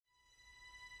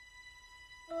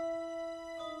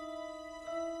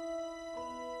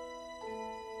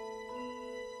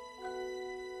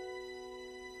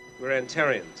We're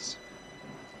Antarians.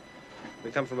 We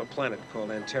come from a planet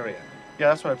called Antaria. Yeah,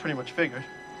 that's what I pretty much figured.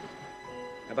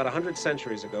 About 100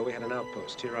 centuries ago, we had an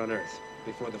outpost here on Earth,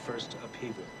 before the first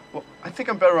upheaval. Well, I think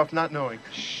I'm better off not knowing.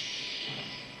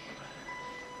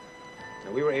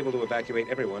 Now, we were able to evacuate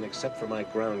everyone except for my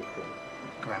ground crew.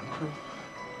 Ground crew?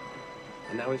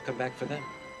 And now we've come back for them.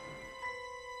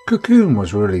 Cocoon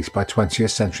was released by 20th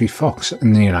Century Fox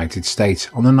in the United States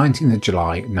on the 19th of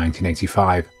July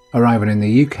 1985, arriving in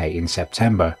the UK in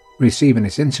September, receiving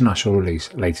its international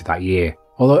release later that year.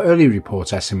 Although early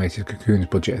reports estimated Cocoon's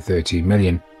budget at $13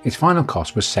 million, its final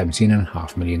cost was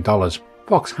 $17.5 million.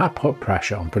 Fox had put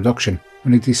pressure on production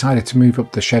when it decided to move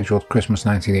up the scheduled Christmas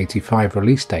 1985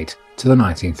 release date to the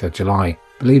 19th of July,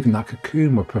 believing that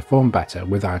Cocoon would perform better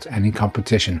without any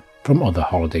competition from other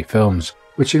holiday films,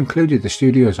 which included the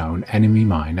studio's own Enemy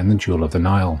Mine and The Jewel of the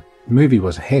Nile. The movie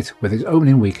was a hit, with its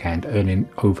opening weekend earning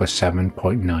over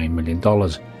 $7.9 million,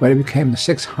 where it became the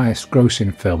sixth highest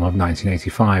grossing film of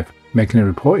 1985, making a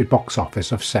reported box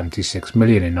office of $76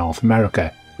 million in North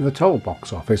America, with a total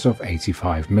box office of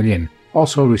 $85 million,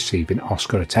 also receiving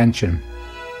Oscar attention.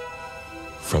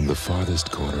 From the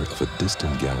farthest corner of a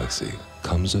distant galaxy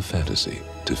comes a fantasy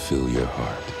to fill your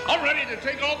heart. I'm ready to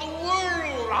take on the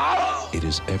world! It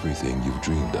is everything you've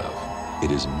dreamed of. It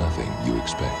is nothing you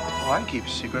expect. Oh, I can keep a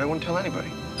secret. I wouldn't tell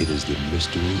anybody. It is the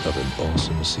mystery of an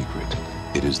awesome secret.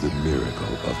 It is the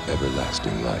miracle of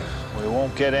everlasting life. We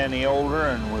won't get any older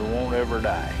and we won't ever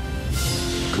die.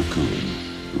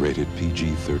 Cocoon, rated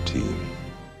PG-13.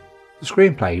 The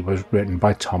screenplay was written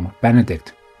by Tom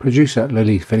Benedict. Producer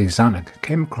Lily Finney Zanuck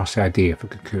came across the idea for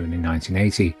Cocoon in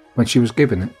 1980 when she was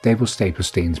given David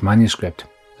Staplestein's manuscript.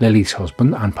 Lily's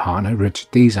husband and partner Richard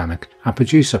D. Zanuck and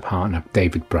producer partner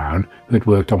David Brown, who had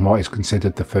worked on what is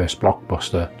considered the first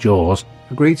blockbuster, Jaws,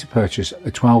 agreed to purchase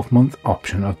a 12-month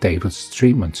option of David's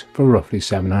treatment for roughly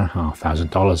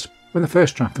 $7,500. When the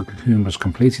first draft of Cocoon was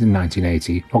completed in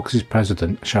 1980, Fox's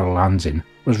president Cheryl Lanzin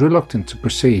was reluctant to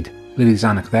proceed. Lily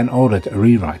Zanuck then ordered a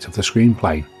rewrite of the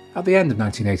screenplay. At the end of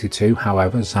 1982,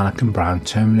 however, Zanuck and Brown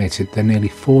terminated their nearly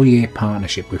 4-year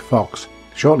partnership with Fox.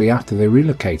 Shortly after they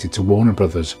relocated to Warner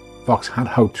Brothers, Fox had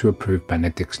hoped to approve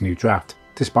Benedict's new draft.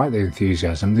 Despite the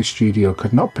enthusiasm, the studio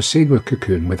could not proceed with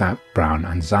Cocoon without Brown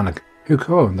and Zanuck, who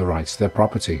co-owned the rights to their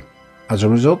property. As a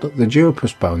result, the duo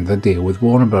postponed their deal with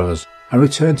Warner Brothers and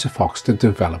returned to Fox to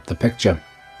develop the picture.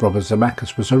 Robert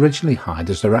Zemeckis was originally hired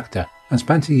as director and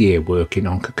spent a year working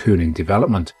on Cocoon in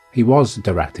development. He was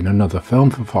directing another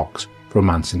film for Fox,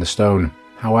 Romance in the Stone.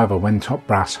 However, when top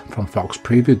brass from Fox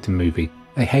previewed the movie,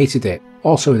 they hated it.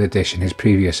 Also, in addition, his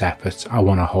previous efforts, I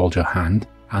Wanna Hold Your Hand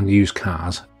and Used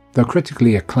Cars, though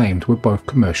critically acclaimed, were both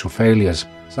commercial failures.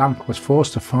 Zanuck was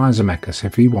forced to fire Zemeckis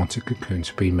if he wanted Cocoon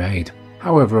to be made.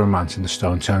 However, Romance in the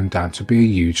Stone turned out to be a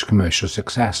huge commercial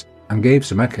success and gave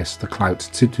Zemeckis the clout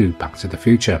to do Back to the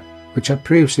Future, which had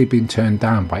previously been turned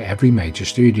down by every major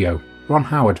studio. Ron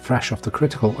Howard, fresh off the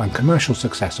critical and commercial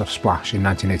success of Splash in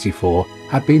 1984,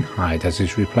 had been hired as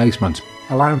his replacement,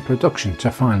 allowing production to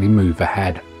finally move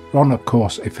ahead. Ron, of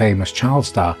course, a famous child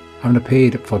star, having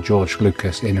appeared for George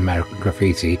Lucas in American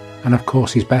Graffiti, and of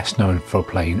course he's best known for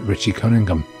playing Richie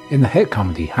Cunningham in the hit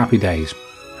comedy Happy Days.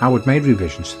 Howard made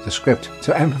revisions to the script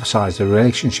to emphasise the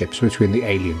relationships between the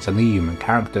aliens and the human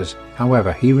characters.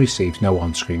 However, he receives no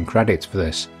on-screen credits for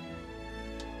this.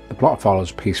 The plot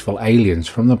follows peaceful aliens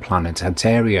from the planet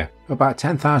Antaria, who about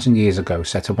 10,000 years ago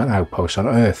set up an outpost on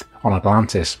Earth, on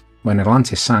Atlantis. When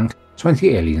Atlantis sank, 20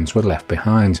 aliens were left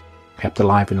behind, kept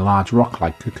alive in large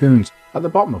rock-like cocoons at the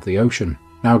bottom of the ocean.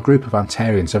 Now a group of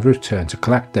Antarians have returned to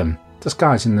collect them.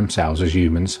 Disguising themselves as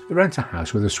humans, they rent a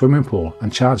house with a swimming pool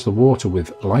and charge the water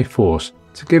with life force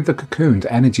to give the cocoons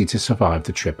energy to survive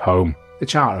the trip home. They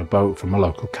charter a boat from a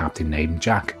local captain named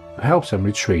Jack, who helps them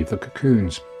retrieve the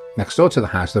cocoons. Next door to the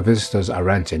house the visitors are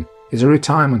renting is a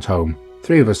retirement home.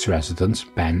 3 of its residents,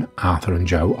 Ben, Arthur and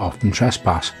Joe, often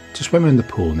trespass to swim in the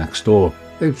pool next door.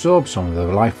 They absorb some of the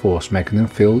life force, making them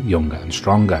feel younger and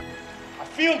stronger. I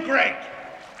feel great!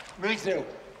 Me too.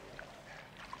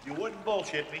 You wouldn't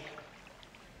bullshit me.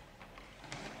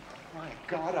 My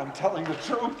God, I'm telling the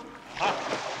truth. Huh?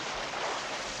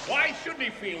 Why shouldn't he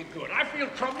feel good? I feel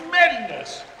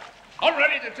tremendous! I'm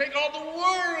ready to take on the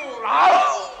world!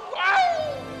 Ow!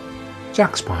 Ow!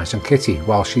 Jack spies on Kitty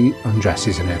while she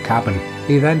undresses in her cabin.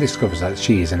 He then discovers that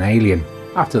she is an alien.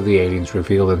 After the aliens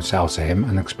reveal themselves to him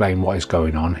and explain what is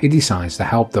going on, he decides to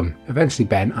help them. Eventually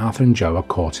Ben, Arthur and Joe are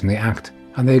caught in the act,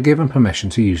 and they are given permission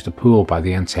to use the pool by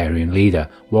the Antarian leader,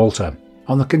 Walter,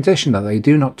 on the condition that they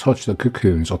do not touch the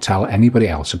cocoons or tell anybody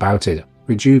else about it.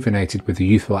 Rejuvenated with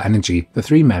youthful energy, the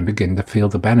 3 men begin to feel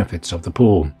the benefits of the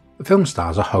pool. The film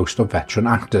stars a host of veteran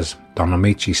actors. Don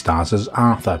Ameche stars as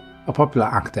Arthur, a popular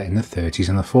actor in the 30s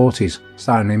and the 40s,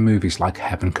 starring in movies like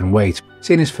Heaven Can Wait,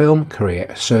 seeing his film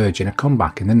career surge in a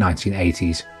comeback in the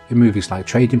 1980s in movies like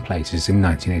Trading Places in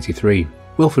 1983.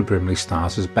 Wilford Brimley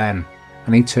stars as Ben,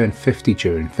 and he turned 50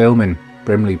 during filming.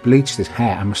 Brimley bleached his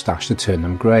hair and moustache to turn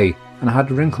them grey, and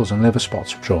had wrinkles and liver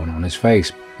spots drawn on his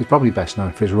face. He's probably best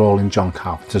known for his role in John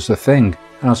Carpenter's The Thing,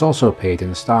 and has also appeared in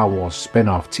the Star Wars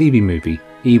spin-off TV movie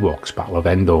Ewoks Battle of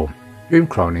Endor. Hume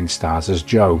Cronyn stars as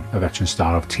Joe, a veteran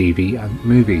star of TV and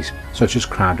movies, such as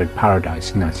Crowded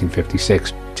Paradise in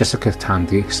 1956. Jessica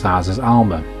Tandy stars as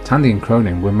Alma. Tandy and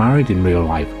Cronyn were married in real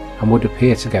life and would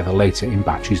appear together later in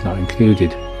Batteries Not Included.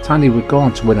 Tandy would go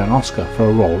on to win an Oscar for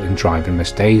a role in Driving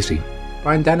Miss Daisy.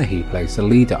 Brian Dennehy plays the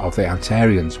leader of the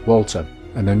Antarians, Walter,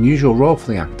 an unusual role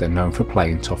for the actor known for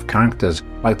playing tough characters,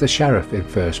 like the sheriff in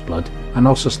First Blood, and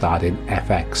also starred in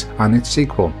FX and its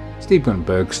sequel. Steve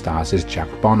Guttenberg stars as Jack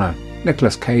Bonner.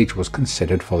 Nicolas Cage was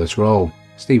considered for this role.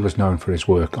 Steve was known for his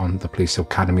work on the Police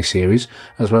Academy series,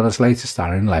 as well as later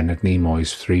starring in Leonard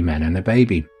Nimoy's Three Men and a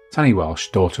Baby. Tanny Welsh,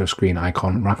 daughter of screen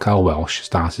icon Raquel Welch,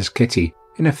 stars as Kitty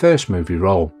in her first movie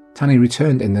role. Tanny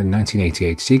returned in the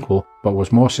 1988 sequel, but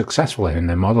was more successful in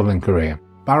her modelling career.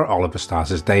 Barrett Oliver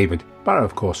stars as David. Barrett,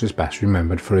 of course, is best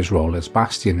remembered for his role as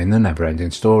Bastian in The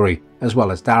Neverending Story, as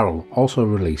well as Daryl, also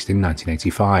released in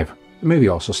 1985. The movie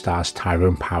also stars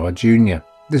Tyrone Power Jr.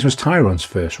 This was Tyrone's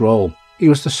first role. He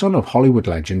was the son of Hollywood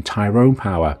legend Tyrone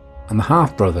Power, and the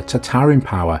half-brother to Tyrone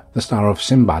Power, the star of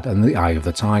Sinbad and The Eye of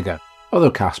the Tiger. Other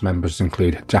cast members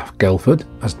include Jack Guilford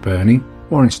as Bernie,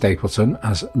 Maureen Stapleton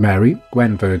as Mary,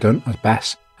 Gwen Verdon as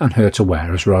Bess, and Herta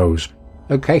Ware as Rose.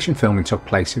 Location filming took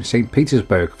place in St.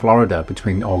 Petersburg, Florida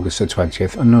between August the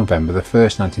 20th and November the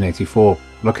 1st, 1984.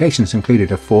 Locations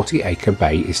included a 40-acre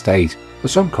bay estate, the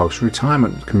Suncoast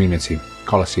Retirement Community,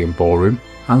 Coliseum Ballroom,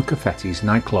 and Confetti's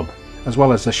nightclub, as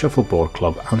well as the Shuffleboard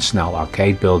Club and Snell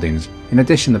Arcade buildings. In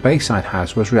addition, the Bayside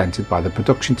house was rented by the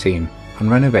production team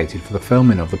and renovated for the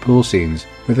filming of the pool scenes,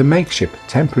 with a makeshift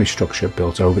temporary structure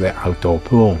built over the outdoor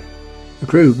pool. The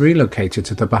crew relocated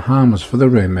to the Bahamas for the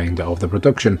remainder of the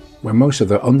production, where most of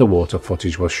the underwater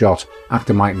footage was shot.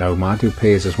 Actor Mike Nomad, who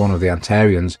appears as one of the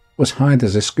Antarians, was hired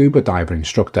as a scuba diver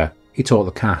instructor. He taught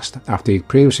the cast after he'd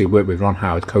previously worked with Ron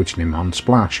Howard coaching him on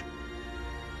Splash.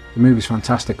 The movie's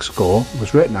fantastic score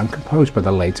was written and composed by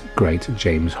the late, great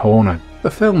James Horner. The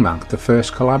film marked the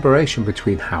first collaboration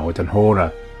between Howard and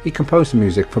Horner. He composed the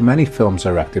music for many films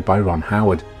directed by Ron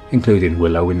Howard, including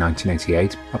Willow in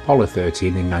 1988, Apollo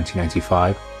 13 in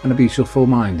 1995, and A Beautiful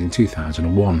Mind in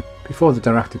 2001, before the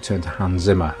director turned to Hans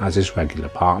Zimmer as his regular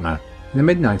partner. In the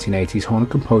mid-1980s, Horner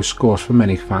composed scores for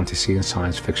many fantasy and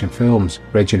science fiction films,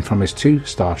 ranging from his 2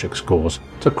 Star Trek scores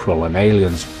to Krull and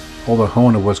Aliens. Although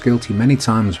Horner was guilty many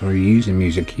times for reusing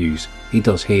music cues, he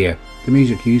does here. The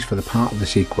music used for the part of the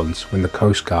sequence when the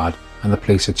Coast Guard and the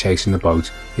police are chasing the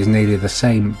boat is nearly the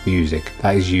same music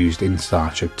that is used in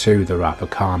Star Trek II: The Wrath of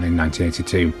Khan in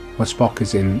 1982, when Spock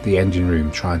is in the engine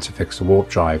room trying to fix the warp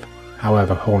drive.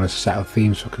 However, Horner's set of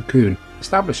themes for Cocoon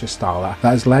established a style that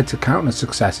has led to countless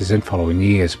successes in following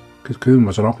years. Cocoon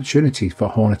was an opportunity for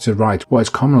Horner to write what is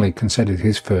commonly considered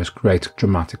his first great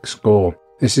dramatic score.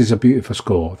 This is a beautiful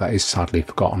score that is sadly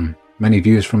forgotten. Many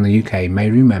viewers from the UK may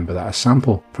remember that a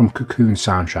sample from Cocoon's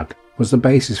soundtrack was the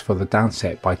basis for the dance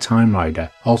hit by Time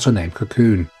Rider, also named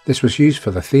Cocoon. This was used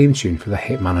for the theme tune for The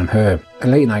Hitman and Her, a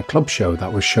late night club show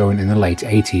that was shown in the late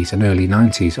 80s and early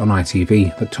 90s on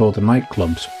ITV that toured the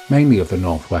nightclubs, mainly of the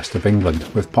northwest of England,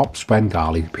 with pop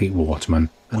Svengali Pete Waterman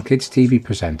and kids TV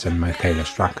presenter Michaela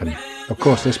Strachan. Of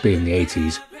course, this being the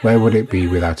 80s, where would it be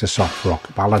without a soft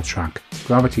rock ballad track?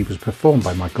 Gravity was performed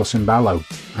by Michael Cimbello,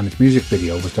 and its music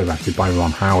video was directed by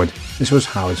Ron Howard. This was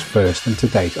Howard's first and to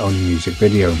date only music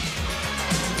video.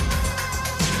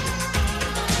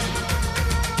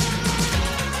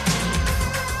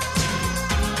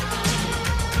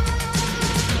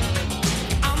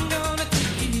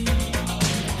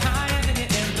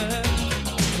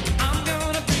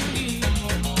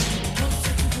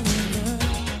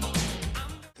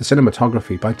 The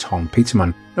cinematography by Tom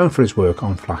Peterman, known for his work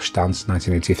on Flashdance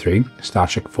 1983, Star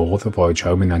Trek IV: The Voyage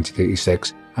Home in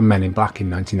 1986, and Men in Black in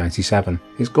 1997,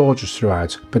 is gorgeous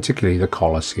throughout, particularly the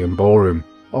Coliseum Ballroom.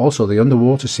 Also the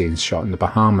underwater scenes shot in the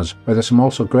Bahamas, where there's some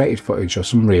also grated footage of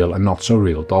some real and not so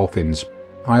real dolphins.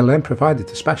 ILM provided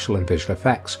the special and visual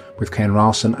effects, with Ken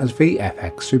Ralston as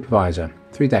VFX supervisor.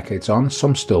 3 decades on,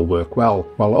 some still work well,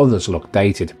 while others look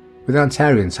dated, with the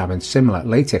Antarians having similar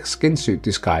latex skin suit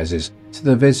disguises to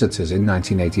the visitors in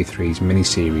 1983's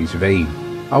miniseries V.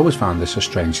 I always found this a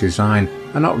strange design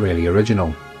and not really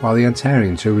original, while the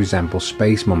Antarians, who resemble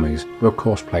space mummies, were of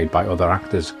course played by other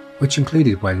actors, which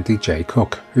included Wendy J.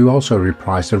 Cook, who also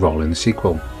reprised the role in the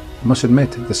sequel. I must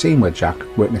admit, the scene where Jack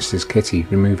witnesses Kitty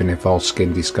removing a false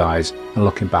skin disguise and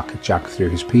looking back at Jack through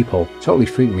his peephole totally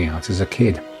freaked me out as a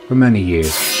kid for many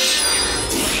years.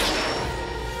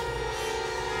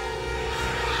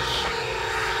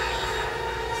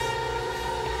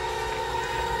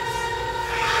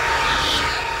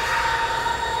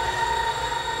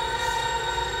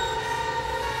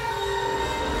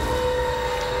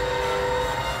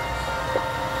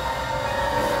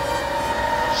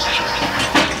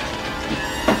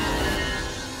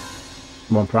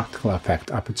 One practical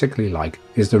effect I particularly like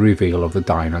is the reveal of the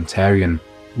dying Antarian,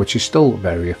 which is still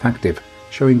very effective,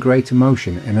 showing great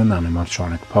emotion in an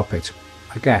animatronic puppet.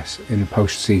 I guess in the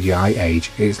post-CGI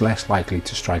age it is less likely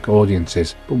to strike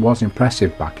audiences, but was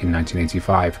impressive back in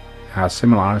 1985. It has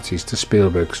similarities to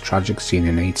Spielberg's tragic scene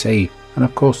in E.T., and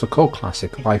of course the cult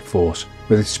classic Life Force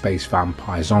with its space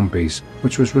vampire zombies,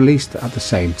 which was released at the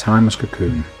same time as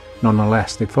Cocoon.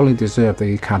 Nonetheless, they fully deserve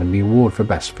the Academy Award for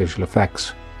Best Visual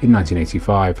Effects in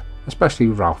 1985, especially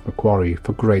Ralph McQuarrie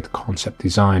for great concept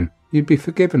design. You'd be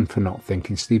forgiven for not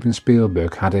thinking Steven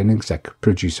Spielberg had an exec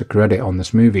producer credit on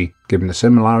this movie, given the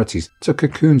similarities to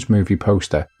Cocoon's movie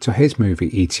poster to his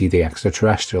movie E.T. the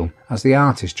Extraterrestrial, as the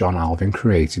artist John Alvin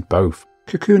created both.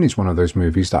 Cocoon is one of those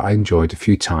movies that I enjoyed a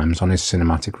few times on his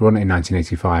cinematic run in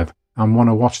 1985, and one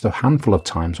I watched a handful of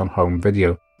times on home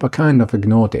video, but kind of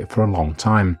ignored it for a long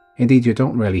time. Indeed, you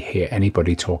don't really hear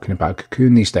anybody talking about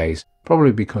Cocoon these days,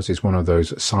 probably because it's one of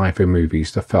those sci-fi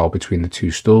movies that fell between the two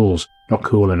stools, not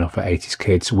cool enough for 80s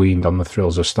kids weaned on the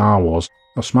thrills of Star Wars,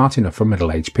 or smart enough for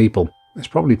middle-aged people. It's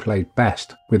probably played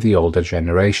best with the older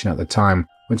generation at the time,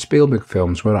 when Spielberg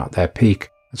films were at their peak,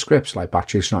 and scripts like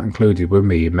Batteries Not Included were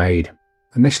being made.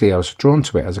 Initially I was drawn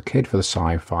to it as a kid for the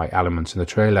sci-fi elements in the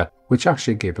trailer, which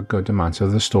actually gave a good amount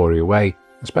of the story away,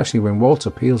 especially when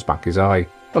Walter peels back his eye.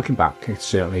 Looking back, it's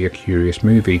certainly a curious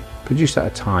movie, produced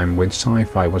at a time when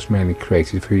sci-fi was mainly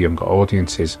created for younger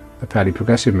audiences, a fairly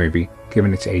progressive movie,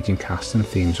 given its aging cast and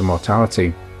themes of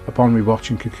mortality. Upon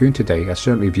rewatching Cocoon today, I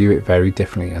certainly view it very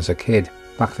differently as a kid.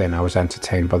 Back then I was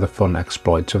entertained by the fun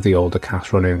exploits of the older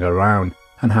cast running around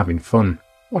and having fun.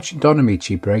 Watching Don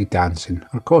Ameche breakdancing,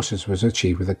 of course this was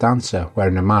achieved with a dancer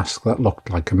wearing a mask that looked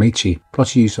like Ameche,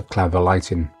 plus use of clever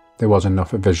lighting. There was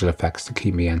enough visual effects to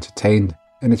keep me entertained,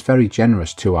 and it's very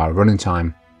generous 2-hour running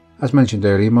time. As mentioned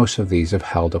earlier, most of these have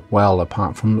held up well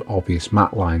apart from obvious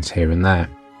matte lines here and there.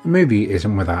 The movie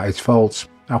isn't without its faults.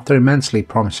 After immensely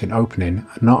promising opening,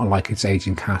 and not unlike its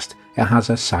aging cast, it has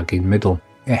a sagging middle.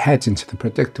 It heads into the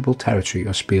predictable territory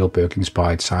of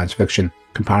Spielberg-inspired science fiction.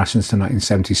 Comparisons to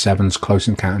 1977's Close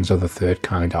Encounters of the Third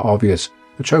Kind are obvious.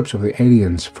 The tropes of the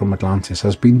aliens from Atlantis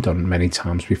has been done many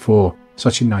times before,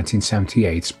 such in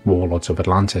 1978's Warlords of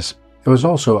Atlantis. There was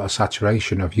also a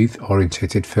saturation of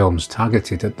youth-oriented films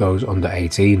targeted at those under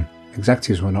 18.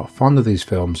 Executives were not fond of these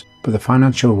films, but the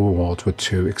financial rewards were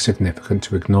too insignificant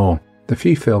to ignore. The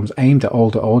few films aimed at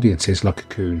older audiences like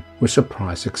Cocoon were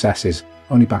surprise successes.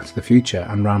 Only Back to the Future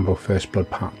and Rambo First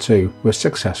Blood Part 2 were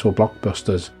successful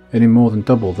blockbusters, earning more than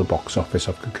double the box office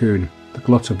of Cocoon. The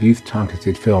glut of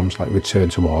youth-targeted films like Return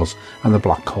to Oz and The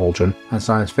Black Cauldron, and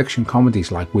science fiction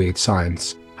comedies like Weird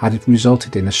Science, had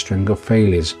resulted in a string of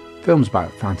failures. Films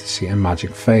about fantasy and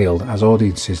magic failed as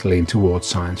audiences leaned towards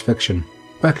science fiction.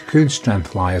 Where Cocoon's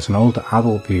strength lies as an older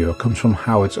adult viewer comes from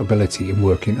Howard's ability in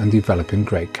working and developing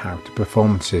great character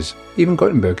performances. Even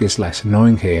Guttenberg is less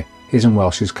annoying here. His and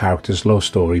Welsh's character's love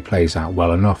story plays out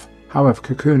well enough. However,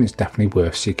 Cocoon is definitely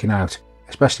worth seeking out,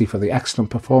 especially for the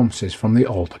excellent performances from the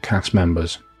older cast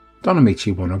members. Don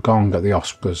Ameche won a gong at the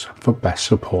Oscars for Best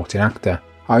Supporting Actor.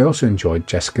 I also enjoyed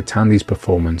Jessica Tandy's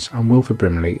performance, and Wilford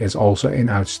Brimley is also in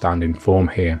outstanding form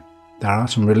here. There are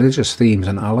some religious themes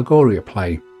and allegory at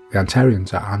play. The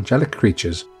Antarians are angelic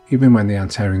creatures, even when the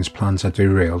Antarians' plans are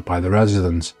derailed by the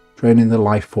residents, draining the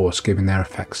life force, giving their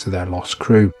effects to their lost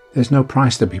crew. There's no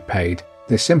price to be paid.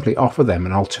 They simply offer them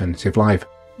an alternative life,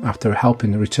 after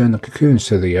helping return the cocoons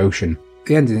to the ocean.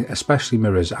 The ending especially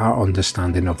mirrors our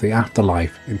understanding of the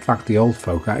afterlife. In fact, the old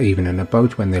folk are even in a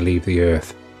boat when they leave the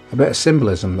earth. A bit of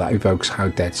symbolism that evokes how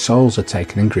dead souls are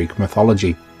taken in Greek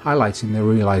mythology, highlighting the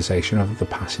realisation of the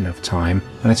passing of time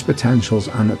and its potentials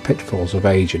and pitfalls of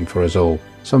aging for us all,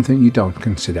 something you don't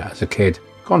consider as a kid.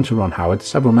 Gone to Ron Howard,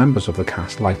 several members of the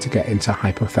cast like to get into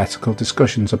hypothetical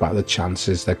discussions about the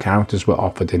chances their characters were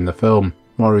offered in the film.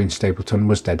 Maureen Stapleton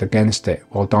was dead against it,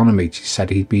 while Don Ameche said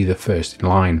he'd be the first in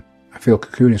line. I feel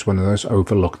Cocoon is one of those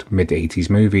overlooked mid-80s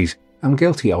movies. I'm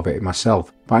guilty of it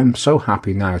myself, but I'm so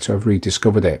happy now to have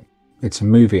rediscovered it. It's a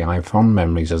movie I have fond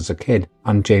memories as a kid,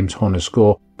 and James Horner's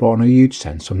score brought on a huge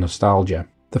sense of nostalgia.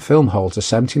 The film holds a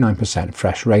 79%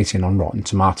 fresh rating on Rotten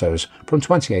Tomatoes from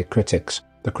 28 critics.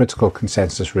 The critical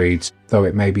consensus reads, though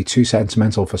it may be too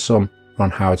sentimental for some,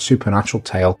 Ron Howard's supernatural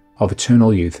tale of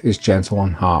eternal youth is gentle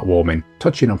and heartwarming,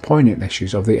 touching on poignant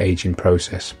issues of the aging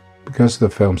process. Because of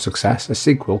the film's success, a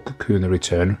sequel, Cocoon: The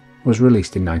Return, was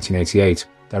released in 1988,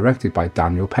 directed by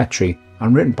Daniel Petrie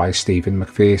and written by Stephen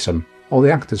McPherson. All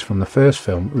the actors from the first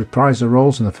film reprise their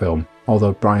roles in the film,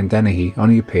 although Brian Dennehy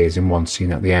only appears in one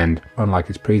scene at the end. Unlike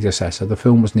its predecessor, the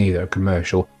film was neither a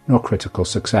commercial nor critical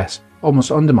success,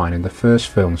 almost undermining the first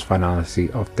film's finality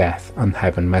of death and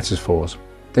heaven metaphors.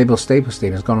 David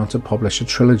Stapleton has gone on to publish a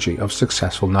trilogy of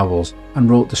successful novels and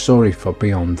wrote the story for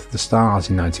Beyond the Stars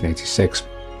in 1986.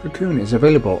 Cocoon is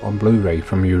available on Blu-ray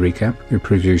from Eureka, who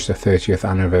produced a 30th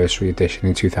anniversary edition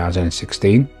in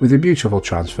 2016 with a beautiful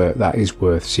transfer that is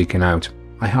worth seeking out.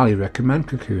 I highly recommend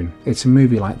Cocoon. It's a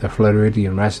movie like The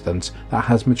Floridian Residence that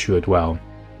has matured well.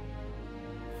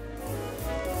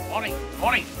 Morning,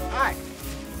 morning. Hi.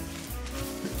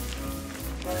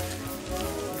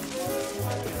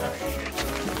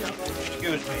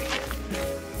 Excuse me.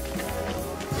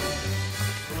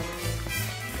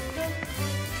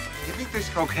 You think there's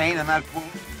cocaine in that wound?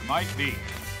 Might be.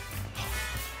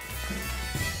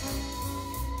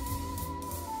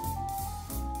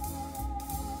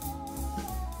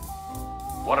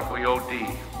 What if we OD?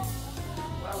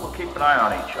 Well, we'll keep an eye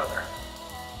on each other.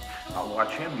 I'll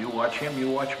watch him, you watch him, you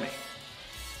watch me.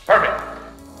 Perfect.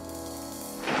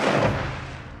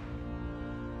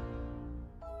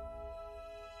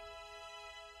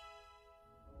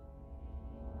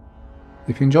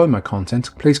 If you enjoy my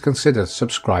content, please consider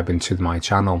subscribing to my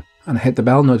channel and hit the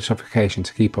bell notification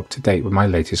to keep up to date with my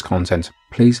latest content.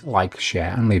 Please like,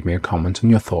 share and leave me a comment on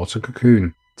your thoughts on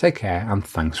Cocoon. Take care and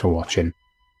thanks for watching.